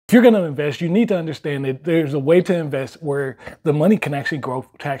if you're going to invest, you need to understand that there's a way to invest where the money can actually grow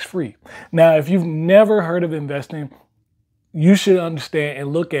tax-free. Now, if you've never heard of investing, you should understand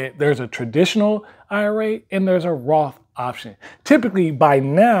and look at there's a traditional IRA and there's a Roth option. Typically, by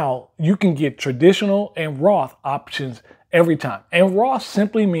now, you can get traditional and Roth options every time. And Roth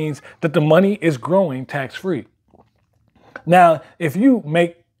simply means that the money is growing tax-free. Now, if you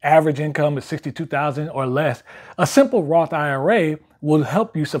make average income of $62,000 or less, a simple Roth IRA will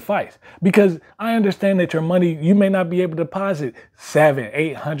help you suffice, because I understand that your money, you may not be able to deposit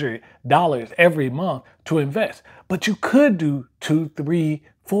 $700, $800 every month to invest, but you could do $200, $300,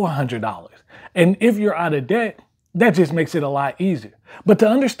 $400. And if you're out of debt, that just makes it a lot easier. But to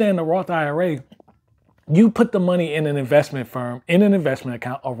understand the Roth IRA, you put the money in an investment firm, in an investment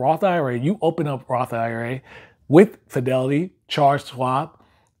account, a Roth IRA. You open up Roth IRA with Fidelity, Charles Schwab,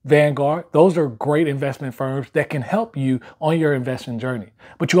 Vanguard. Those are great investment firms that can help you on your investment journey.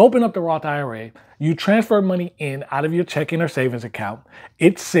 But you open up the Roth IRA, you transfer money in out of your checking or savings account.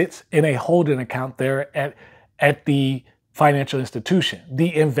 It sits in a holding account there at the financial institution,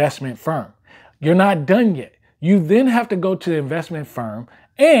 the investment firm. You're not done yet. You then have to go to the investment firm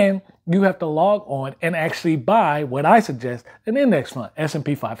and you have to log on and actually buy what I suggest, an index fund,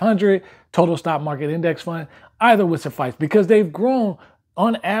 S&P 500, total stock market index fund. Either would suffice because they've grown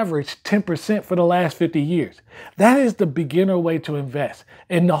on average 10% for the last 50 years. That is the beginner way to invest.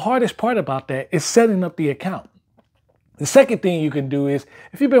 And the hardest part about that is setting up the account. The second thing you can do is,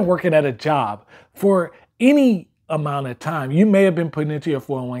 if you've been working at a job for any amount of time, you may have been putting into your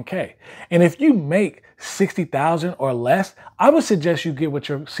 401k. And if you make $60,000 or less, I would suggest you get with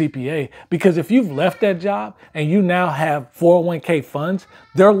your CPA, because if you've left that job and you now have 401k funds,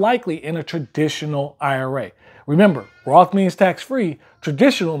 they're likely in a traditional IRA. Remember, Roth means tax-free.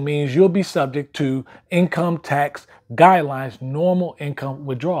 Traditional means you'll be subject to income tax guidelines, normal income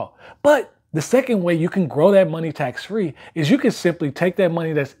withdrawal. But the second way you can grow that money tax-free is you can simply take that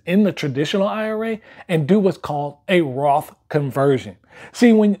money that's in the traditional IRA and do what's called a Roth conversion.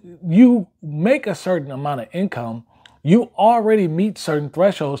 See, when you make a certain amount of income, you already meet certain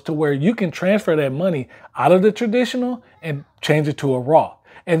thresholds to where you can transfer that money out of the traditional and change it to a Roth.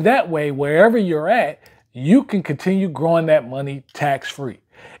 And that way, wherever you're at, you can continue growing that money tax-free.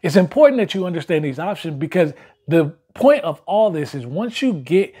 It's important that you understand these options, because the point of all this is once you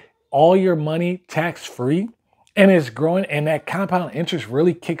get all your money tax-free and it's growing and that compound interest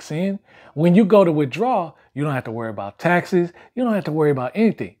really kicks in, when you go to withdraw, you don't have to worry about taxes. You don't have to worry about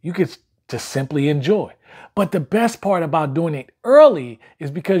anything. You can just simply enjoy. But the best part about doing it early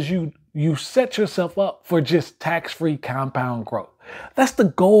is because you set yourself up for just tax-free compound growth. That's the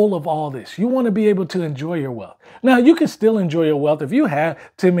goal of all this. You want to be able to enjoy your wealth. Now, you can still enjoy your wealth if you have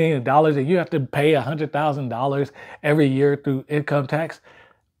 $10 million and you have to pay $100,000 every year through income tax.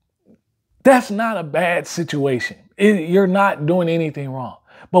 That's not a bad situation. You're not doing anything wrong.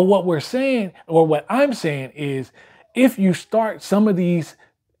 But what we're saying, or what I'm saying, is if you start some of these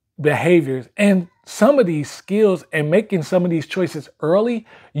behaviors and some of these skills and making some of these choices early,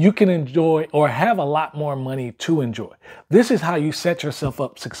 you can enjoy or have a lot more money to enjoy. This is how you set yourself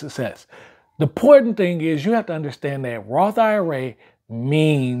up for success. The important thing is you have to understand that Roth IRA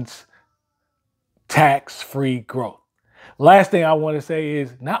means tax-free growth. Last thing I want to say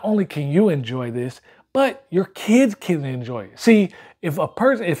is not only can you enjoy this, but your kids can enjoy it. See, if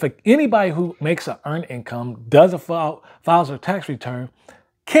anybody who makes an earned income files a tax return,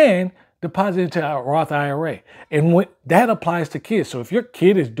 can deposit into a Roth IRA. And that applies to kids. So if your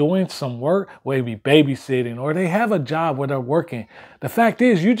kid is doing some work, whether it be babysitting or they have a job where they're working, the fact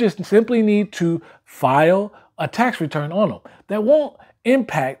is you just simply need to file a tax return on them. That won't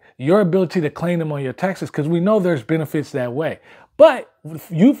impact your ability to claim them on your taxes, because we know there's benefits that way. But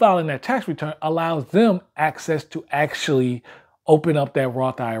you filing that tax return allows them access to actually open up that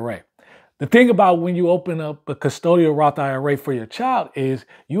Roth IRA. The thing about when you open up a custodial Roth IRA for your child is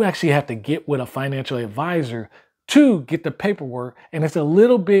you actually have to get with a financial advisor to get the paperwork, and it's a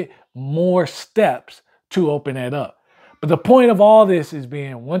little bit more steps to open that up. But the point of all this is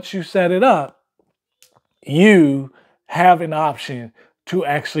once you set it up, you have an option to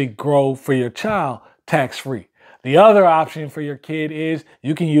actually grow for your child tax-free. The other option for your kid is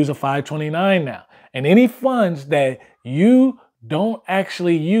you can use a 529 now. And any funds that you don't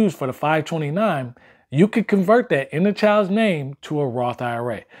actually use for the 529, you could convert that in the child's name to a Roth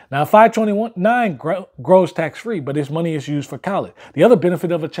IRA. Now, 529 grows tax-free, but this money is used for college. The other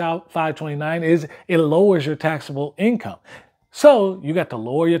benefit of a child 529 is it lowers your taxable income. So you got to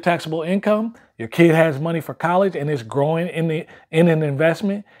lower your taxable income. Your kid has money for college and it's growing in an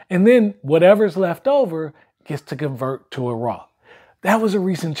investment. And then whatever's left over gets to convert to a Roth. That was a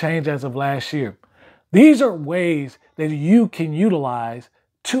recent change as of last year. These are ways that you can utilize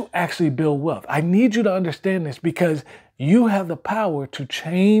to actually build wealth. I need you to understand this because you have the power to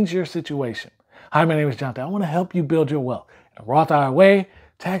change your situation. Hi, my name is Jonathan. I want to help you build your wealth. The Roth Ira way,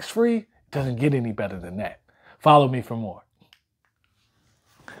 tax-free, doesn't get any better than that. Follow me for more.